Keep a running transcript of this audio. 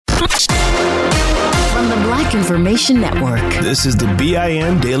From the Black Information Network, this is the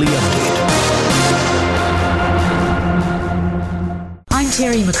BIN Daily Update. I'm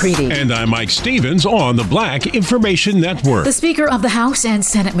Terry McCready. And I'm Mike Stevens on the Black Information Network. The Speaker of the House and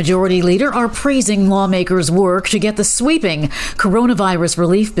Senate Majority Leader are praising lawmakers' work to get the sweeping coronavirus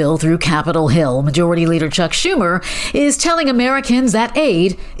relief bill through Capitol Hill. Majority Leader Chuck Schumer is telling Americans that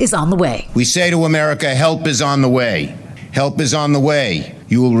aid is on the way. We say to America, help is on the way. Help is on the way.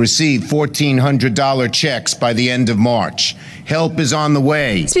 You will receive $1,400 checks by the end of March. Help is on the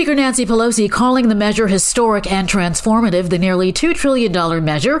way. Speaker Nancy Pelosi calling the measure historic and transformative. The nearly $2 trillion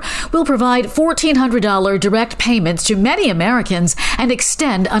measure will provide $1,400 direct payments to many Americans and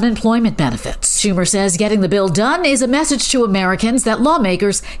extend unemployment benefits. Schumer says getting the bill done is a message to Americans that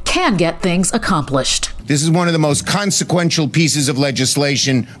lawmakers can get things accomplished. This is one of the most consequential pieces of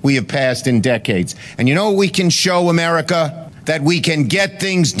legislation we have passed in decades. And you know what we can show America? That we can get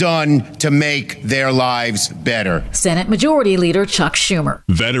things done to make their lives better. Senate Majority Leader Chuck Schumer.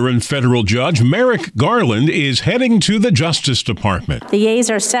 Veteran federal judge Merrick Garland is heading to the Justice Department. The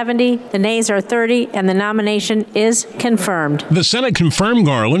yeas are 70, the nays are 30, and the nomination is confirmed. The Senate confirmed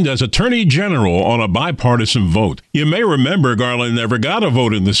Garland as Attorney General on a bipartisan vote. You may remember Garland never got a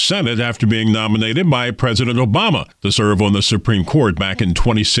vote in the Senate after being nominated by President Obama to serve on the Supreme Court back in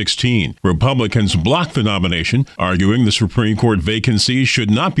 2016. Republicans blocked the nomination, arguing the Supreme Court vacancies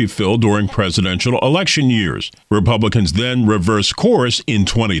should not be filled during presidential election years. Republicans then reversed course in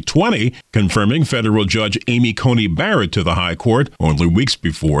 2020, confirming federal judge Amy Coney Barrett to the High Court only weeks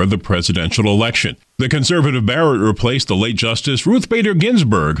before the presidential election. The conservative Barrett replaced the late Justice Ruth Bader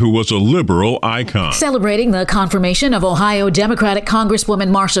Ginsburg, who was a liberal icon. Celebrating the confirmation of Ohio Democratic Congresswoman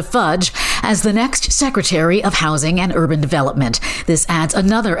Marcia Fudge as the next Secretary of Housing and Urban Development. This adds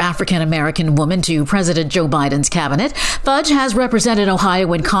another African-American woman to President Joe Biden's cabinet. Fudge has represented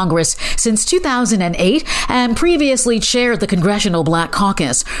Ohio in Congress since 2008 and previously chaired the Congressional Black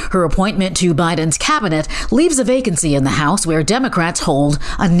Caucus. Her appointment to Biden's cabinet leaves a vacancy in the House where Democrats hold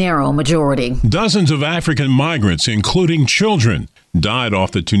a narrow majority. Dozens of African migrants, including children, died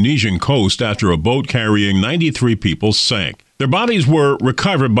off the Tunisian coast after a boat carrying 93 people sank. Their bodies were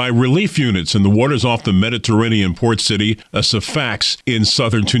recovered by relief units in the waters off the Mediterranean port city of Sfax in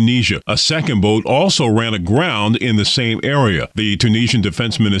southern Tunisia. A second boat also ran aground in the same area. The Tunisian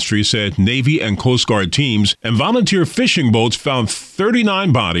Defense Ministry said Navy and Coast Guard teams and volunteer fishing boats found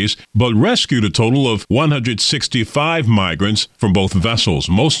 39 bodies, but rescued a total of 165 migrants from both vessels.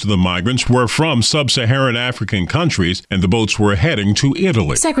 Most of the migrants were from sub-Saharan African countries, and the boats were heading to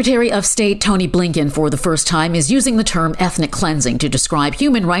Italy. Secretary of State Tony Blinken, for the first time, is using the term ethnic cleansing to describe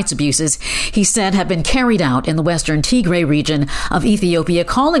human rights abuses he said have been carried out in the western Tigray region of Ethiopia,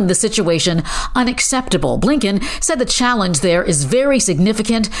 calling the situation unacceptable. Blinken said the challenge there is very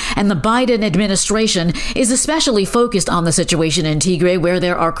significant, and the Biden administration is especially focused on the situation in Tigray, where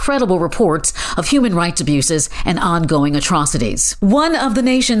there are credible reports of human rights abuses and ongoing atrocities. One of the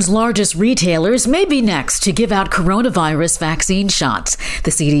nation's largest retailers may be next to give out coronavirus vaccine shots.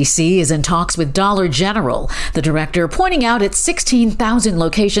 The CDC is in talks with Dollar General, the director pointing out its 16,000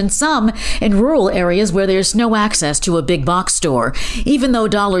 locations, some in rural areas where there's no access to a big box store. Even though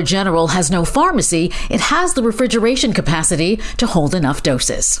Dollar General has no pharmacy, it has the refrigeration capacity to hold enough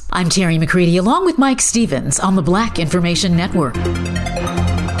doses. I'm Terry McCready, along with Mike Stevens on the Black Information Network.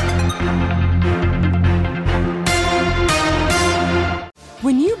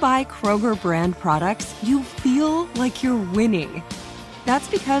 When you buy Kroger brand products, you feel like you're winning. That's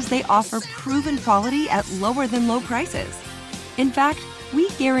because they offer proven quality at lower than low prices. In fact, we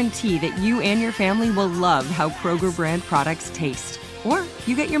guarantee that you and your family will love how Kroger brand products taste, or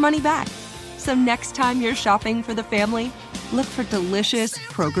you get your money back. So next time you're shopping for the family, look for delicious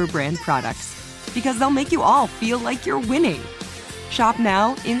Kroger brand products, because they'll make you all feel like you're winning. Shop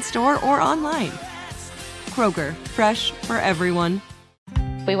now, in-store, or online. Kroger, fresh for everyone.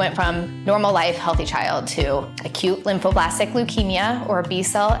 We went from normal life, healthy child to acute lymphoblastic leukemia, or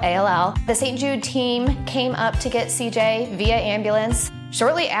B-cell ALL. The St. Jude team came up to get CJ via ambulance.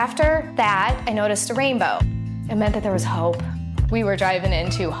 Shortly after that, I noticed a rainbow. It meant that there was hope. We were driving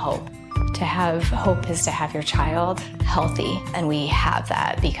into hope. To have hope is to have your child healthy, and we have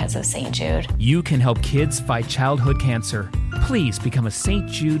that because of St. Jude. You can help kids fight childhood cancer. Please become a St.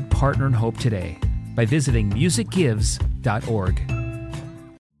 Jude Partner in Hope today by visiting musicgives.org.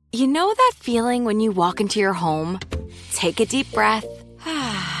 You know that feeling when you walk into your home, take a deep breath,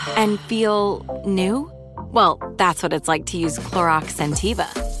 and feel new? Well, that's what it's like to use Clorox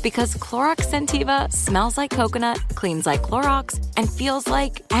Scentiva. Because Clorox Scentiva smells like coconut, cleans like Clorox, and feels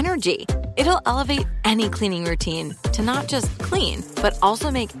like energy. It'll elevate any cleaning routine to not just clean, but also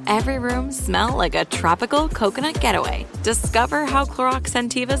make every room smell like a tropical coconut getaway. Discover how Clorox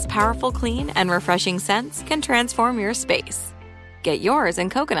Scentiva's powerful clean and refreshing scents can transform your space. Get yours in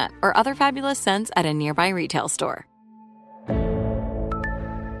coconut or other fabulous scents at a nearby retail store.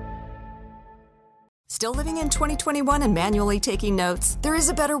 Still living in 2021 and manually taking notes? There is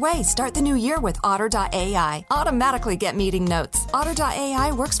a better way. Start the new year with Otter.ai. Automatically get meeting notes.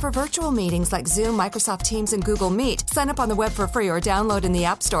 Otter.ai works for virtual meetings like Zoom, Microsoft Teams, and Google Meet. Sign up on the web for free or download in the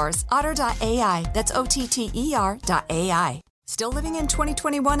app stores. Otter.ai. That's OTTER.ai. Still living in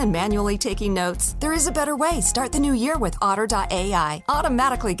 2021 and manually taking notes? There is a better way. Start the new year with Otter.ai.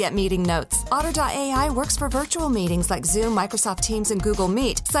 Automatically get meeting notes. Otter.ai works for virtual meetings like Zoom, Microsoft Teams, and Google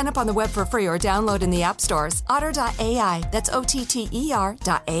Meet. Sign up on the web for free or download in the app stores. Otter.ai. That's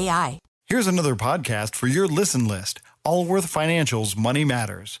OTTER.ai. Here's another podcast for your listen list. Allworth Financial's Money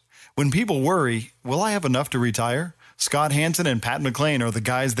Matters. When people worry, will I have enough to retire? Scott Hansen and Pat McClain are the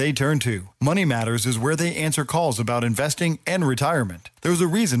guys they turn to. Money Matters is where they answer calls about investing and retirement. There's a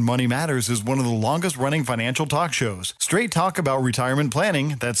reason Money Matters is one of the longest-running financial talk shows. Straight talk about retirement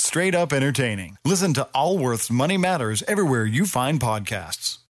planning that's straight up entertaining. Listen to Allworth's Money Matters everywhere you find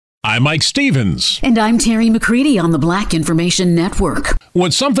podcasts. I'm Mike Stevens. And I'm Terry McCready on the Black Information Network.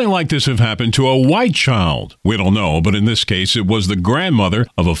 Would something like this have happened to a white child? We don't know, but in this case, it was the grandmother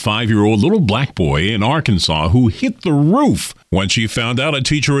of a 5-year-old little black boy in Arkansas who hit the roof when she found out a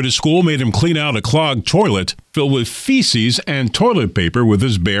teacher at his school made him clean out a clogged toilet filled with feces and toilet paper with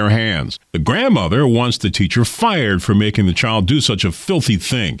his bare hands. The grandmother wants the teacher fired for making the child do such a filthy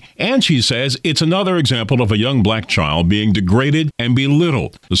thing. And she says it's another example of a young black child being degraded and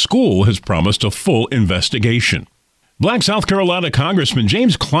belittled. The school has promised a full investigation. Black South Carolina Congressman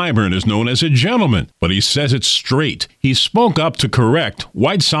James Clyburn is known as a gentleman, but he says it straight. He spoke up to correct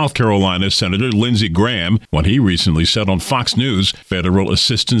white South Carolina Senator Lindsey Graham when he recently said on Fox News federal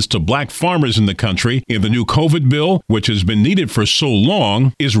assistance to black farmers in the country in the new COVID bill, which has been needed for so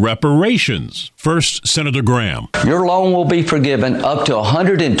long, is reparations. First, Senator Graham. Your loan will be forgiven up to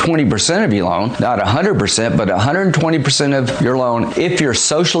 120% of your loan, not 100%, but 120% of your loan if you're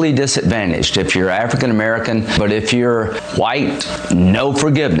socially disadvantaged, if you're African American, but if you're white, no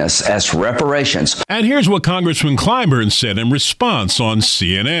forgiveness. That's reparations. And here's what Congressman Clyburn said in response on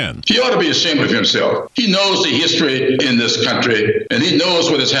CNN. He ought to be ashamed of himself. He knows the history in this country, and he knows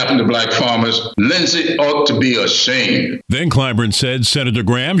what has happened to black farmers. Lindsey ought to be ashamed. Then Clyburn said Senator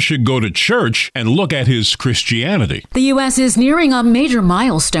Graham should go to church and look at his Christianity. The U.S. is nearing a major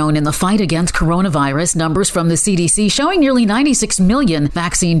milestone in the fight against coronavirus. Numbers from the CDC showing nearly 96 million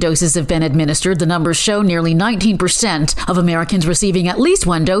vaccine doses have been administered. The numbers show nearly 19% of Americans receiving at least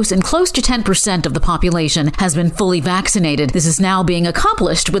one dose, and close to 10% of the population has been fully vaccinated. This is now being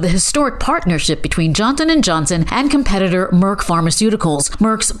accomplished with a historic partnership between Johnson & Johnson and competitor Merck Pharmaceuticals.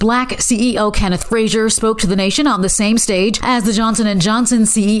 Merck's Black CEO Kenneth Frazier spoke to the nation on the same stage as the Johnson & Johnson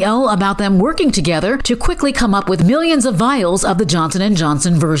CEO about them working together to quickly come up with millions of vials of the Johnson &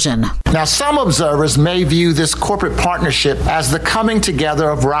 Johnson version. Now, some observers may view this corporate partnership as the coming together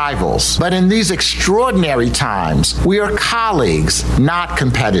of rivals, but in these extraordinary times, we are colleagues, not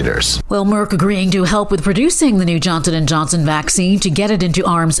competitors. Well, Merck agreeing to help with producing the new Johnson & Johnson vaccine to get it into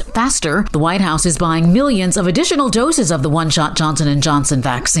arms faster. The White House is buying millions of additional doses of the one-shot Johnson & Johnson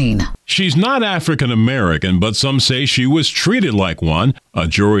vaccine. She's not African American, but some say she was treated like one. A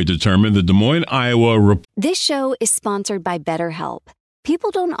jury determined the Des Moines, Iowa... This show is sponsored by BetterHelp.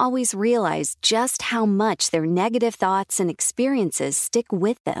 People don't always realize just how much their negative thoughts and experiences stick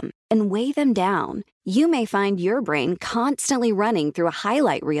with them and weigh them down. You may find your brain constantly running through a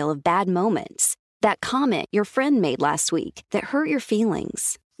highlight reel of bad moments. That comment your friend made last week that hurt your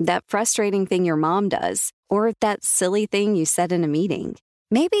feelings. That frustrating thing your mom does. Or that silly thing you said in a meeting.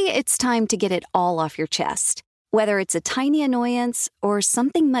 Maybe it's time to get it all off your chest. Whether it's a tiny annoyance or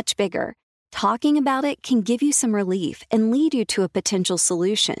something much bigger, talking about it can give you some relief and lead you to a potential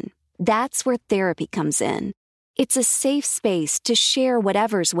solution. That's where therapy comes in. It's a safe space to share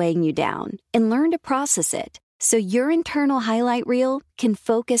whatever's weighing you down and learn to process it so your internal highlight reel can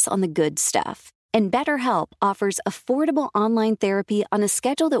focus on the good stuff. And BetterHelp offers affordable online therapy on a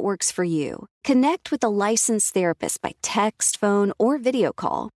schedule that works for you. Connect with a licensed therapist by text, phone, or video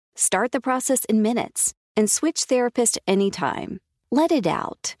call. Start the process in minutes and switch therapist anytime. Let it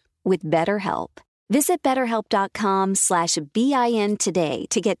out with BetterHelp. Visit BetterHelp.com/BIN today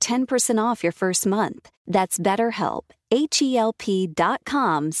to get 10% off your first month. That's BetterHelp,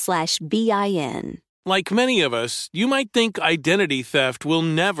 HELP.com/BIN. Like many of us, you might think identity theft will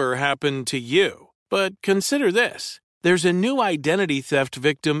never happen to you. But consider this. There's a new identity theft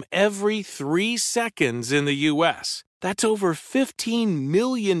victim every 3 seconds in the U.S. That's over 15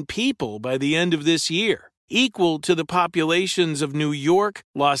 million people by the end of this year, equal to the populations of New York,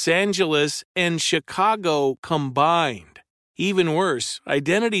 Los Angeles, and Chicago combined. Even worse,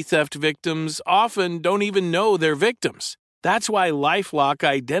 identity theft victims often don't even know they're victims. That's why LifeLock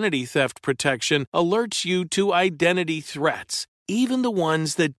Identity Theft Protection alerts you to identity threats, even the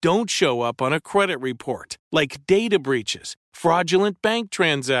ones that don't show up on a credit report, like data breaches, fraudulent bank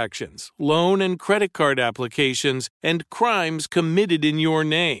transactions, loan and credit card applications, and crimes committed in your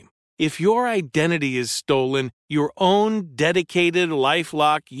name. If your identity is stolen, your own dedicated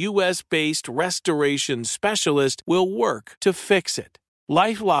LifeLock U.S.-based restoration specialist will work to fix it.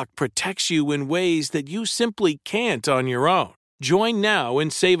 LifeLock protects you in ways that you simply can't on your own. Join now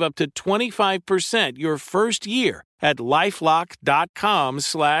and save up to 25% your first year at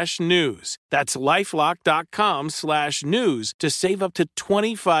LifeLock.com/news. That's LifeLock.com/news to save up to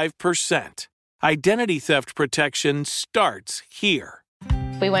 25%. Identity theft protection starts here.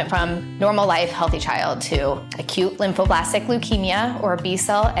 We went from normal life, healthy child to acute lymphoblastic leukemia, or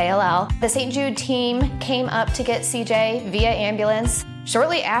B-cell ALL. The St. Jude team came up to get CJ via ambulance.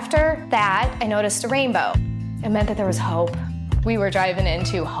 Shortly after that, I noticed a rainbow. It meant that there was hope. We were driving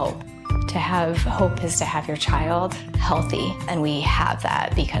into hope. To have hope is to have your child healthy, and we have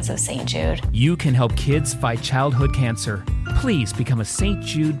that because of St. Jude. You can help kids fight childhood cancer. Please become a St.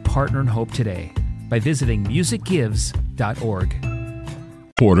 Jude Partner in Hope today by visiting musicgives.org.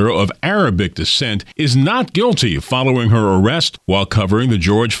 Reporter of Arabic descent is not guilty following her arrest while covering the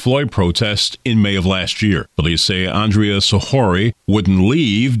George Floyd protests in May of last year. Police say Andrea Sohori wouldn't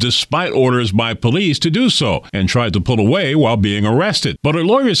leave despite orders by police to do so and tried to pull away while being arrested. But her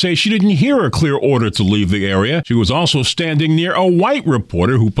lawyers say she didn't hear a clear order to leave the area. She was also standing near a white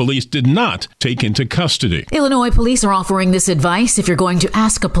reporter who police did not take into custody. Illinois police are offering this advice. If you're going to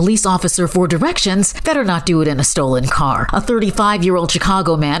ask a police officer for directions, better not do it in a stolen car. A 35-year-old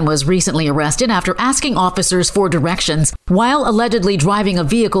Chicago man was recently arrested after asking officers for directions while allegedly driving a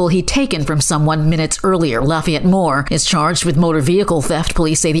vehicle he'd taken from someone minutes earlier. Lafayette Moore is charged with motor vehicle theft.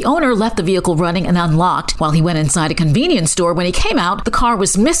 Police say the owner left the vehicle running and unlocked while he went inside a convenience store. When he came out, the car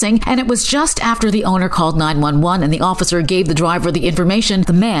was missing, and it was just after the owner called 911 and the officer gave the driver the information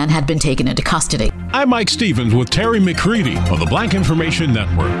the man had been taken into custody. I'm Mike Stevens with Terry McCready of the Black Information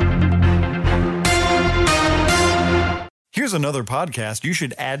Network. Here's another podcast you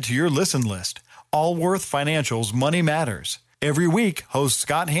should add to your listen list. Allworth Financial's Money Matters. Every week, hosts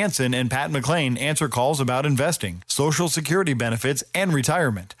Scott Hansen and Pat McClain answer calls about investing, Social Security benefits, and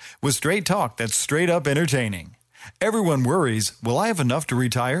retirement with straight talk that's straight up entertaining. Everyone worries, will I have enough to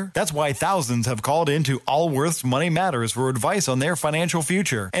retire? That's why thousands have called into Allworth's Money Matters for advice on their financial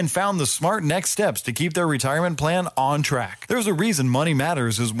future and found the smart next steps to keep their retirement plan on track. There's a reason Money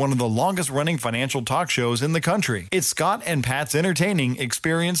Matters is one of the longest running financial talk shows in the country. It's Scott and Pat's entertaining,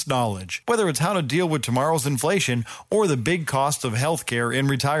 experienced knowledge. Whether it's how to deal with tomorrow's inflation or the big costs of healthcare in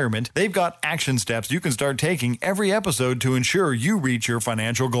retirement, they've got action steps you can start taking every episode to ensure you reach your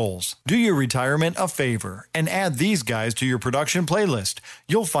financial goals. Do your retirement a favor and add these guys to your production playlist.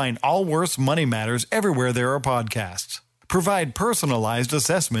 You'll find Allworth's Money Matters everywhere there are podcasts. Provide personalized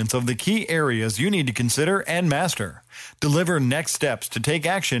assessments of the key areas you need to consider and master. Deliver next steps to take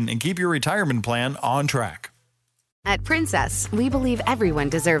action and keep your retirement plan on track. At Princess, we believe everyone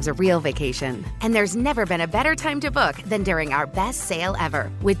deserves a real vacation. And there's never been a better time to book than during our best sale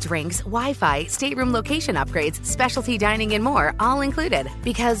ever. With drinks, Wi-Fi, stateroom location upgrades, specialty dining, and more, all included.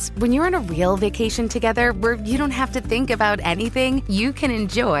 Because when you're on a real vacation together where you don't have to think about anything, you can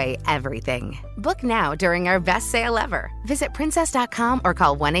enjoy everything. Book now during our best sale ever. Visit princess.com or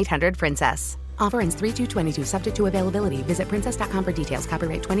call 1-800-PRINCESS. Offer ends 3/2/22, subject to availability. Visit princess.com for details.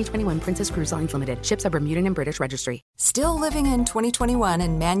 Copyright 2021 Princess Cruise Lines Limited. Ships are Bermudan and British Registry. Still living in 2021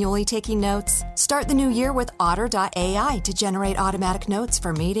 and manually taking notes? Start the new year with Otter.ai to generate automatic notes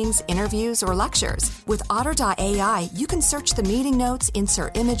for meetings, interviews, or lectures. With Otter.ai, you can search the meeting notes,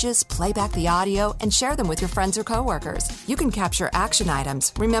 insert images, play back the audio, and share them with your friends or coworkers. You can capture action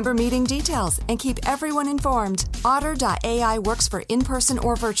items, remember meeting details, and keep everyone informed. Otter.ai works for in-person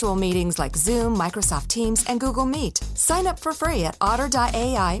or virtual meetings like Zoom, Microsoft Teams, and Google Meet. Sign up for free at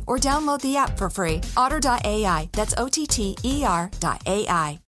Otter.ai or download the app for free. Otter.ai, that's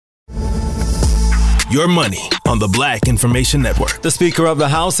OTTER.ai. your money on the Black Information Network. The Speaker of the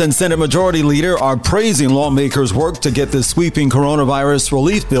House and Senate Majority Leader are praising lawmakers' work to get the sweeping coronavirus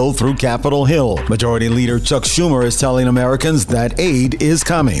relief bill through Capitol Hill. Majority Leader Chuck Schumer is telling Americans that aid is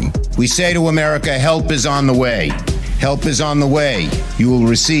coming. We say to America, help is on the way. Help is on the way. You will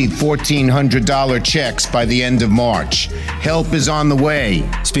receive $1,400 checks by the end of March. Help is on the way.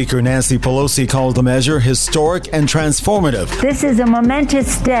 Speaker Nancy Pelosi called the measure historic and transformative. This is a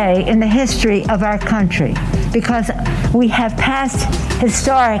momentous day in the history of our country because we have passed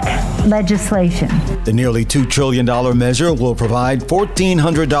historic legislation. The nearly $2 trillion measure will provide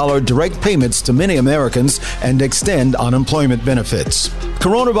 $1,400 direct payments to many Americans and extend unemployment benefits.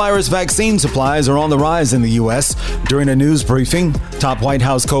 Coronavirus vaccine supplies are on the rise in the U.S. During a news briefing, top White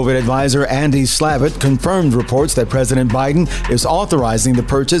House COVID advisor Andy Slavitt confirmed reports that President Biden is authorizing the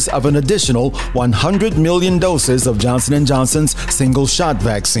purchase of an additional 100 million doses of Johnson & Johnson's single-shot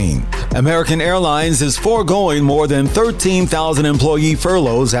vaccine. American Airlines is foregoing more than 13,000 employee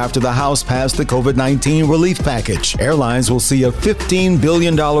furloughs after the House passed the COVID-19 relief package. Airlines will see a $15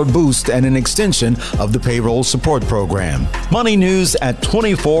 billion boost and an extension of the payroll support program. Money news at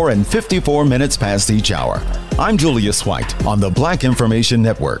 24 and 54 minutes past each hour. I'm Julius White on the Black Information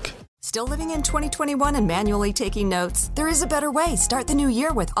Network. Still living in 2021 and manually taking notes? There is a better way. Start the new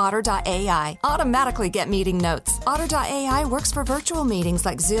year with Otter.ai. Automatically get meeting notes. Otter.ai works for virtual meetings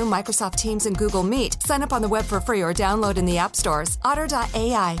like Zoom, Microsoft Teams, and Google Meet. Sign up on the web for free or download in the app stores.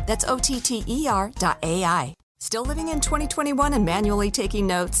 Otter.ai. That's OTTER.ai. Still living in 2021 and manually taking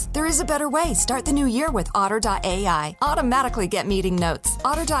notes? There is a better way. Start the new year with Otter.ai. Automatically get meeting notes.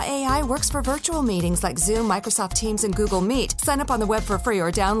 Otter.ai works for virtual meetings like Zoom, Microsoft Teams, and Google Meet. Sign up on the web for free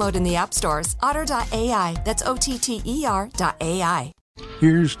or download in the app stores. Otter.ai. That's OTTER.ai.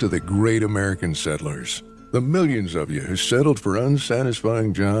 Here's to the great American settlers. The millions of you who settled for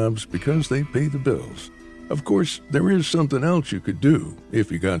unsatisfying jobs because they pay the bills. Of course, there is something else you could do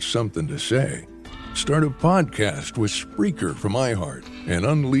if you got something to say. Start a podcast with Spreaker from iHeart and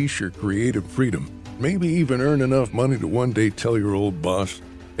unleash your creative freedom. Maybe even earn enough money to one day tell your old boss,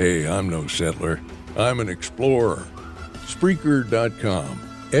 hey, I'm no settler, I'm an explorer. Spreaker.com,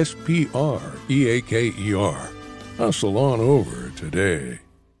 Spreaker. Hustle on over today.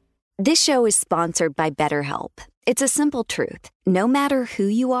 This show is sponsored by BetterHelp. It's a simple truth. No matter who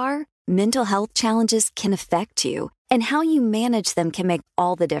you are, mental health challenges can affect you, and how you manage them can make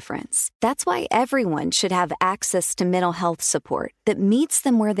all the difference. That's why everyone should have access to mental health support that meets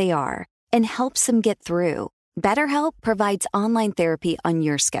them where they are and helps them get through. BetterHelp provides online therapy on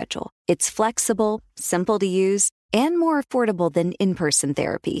your schedule. It's flexible, simple to use, and more affordable than in-person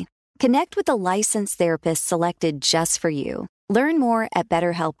therapy. Connect with a licensed therapist selected just for you. Learn more at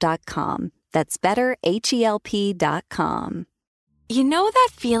BetterHelp.com. That's BetterHelp.com. You know that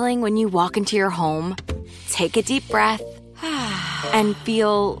feeling when you walk into your home, take a deep breath, and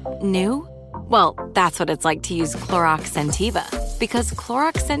feel new? Well, that's what it's like to use Clorox Scentiva. Because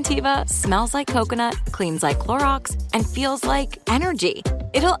Clorox Scentiva smells like coconut, cleans like Clorox, and feels like energy.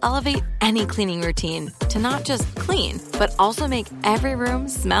 It'll elevate any cleaning routine to not just clean, but also make every room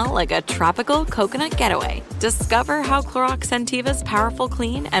smell like a tropical coconut getaway. Discover how Clorox Scentiva's powerful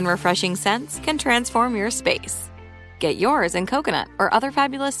clean and refreshing scents can transform your space. Get yours in coconut or other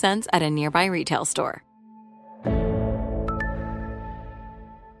fabulous scents at a nearby retail store.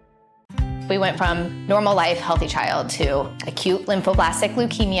 We went from normal life, healthy child to acute lymphoblastic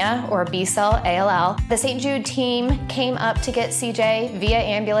leukemia or B-cell ALL. The St. Jude team came up to get CJ via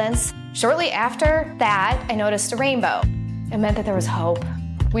ambulance. Shortly after that, I noticed a rainbow. It meant that there was hope.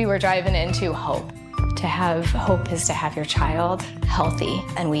 We were driving into hope. To have hope is to have your child healthy,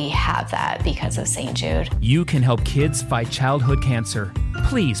 and we have that because of St. Jude. You can help kids fight childhood cancer.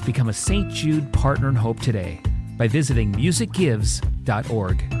 Please become a St. Jude Partner in Hope today by visiting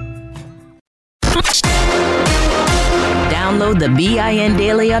musicgives.org. Download the BIN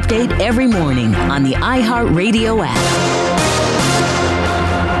Daily Update every morning on the iHeartRadio app.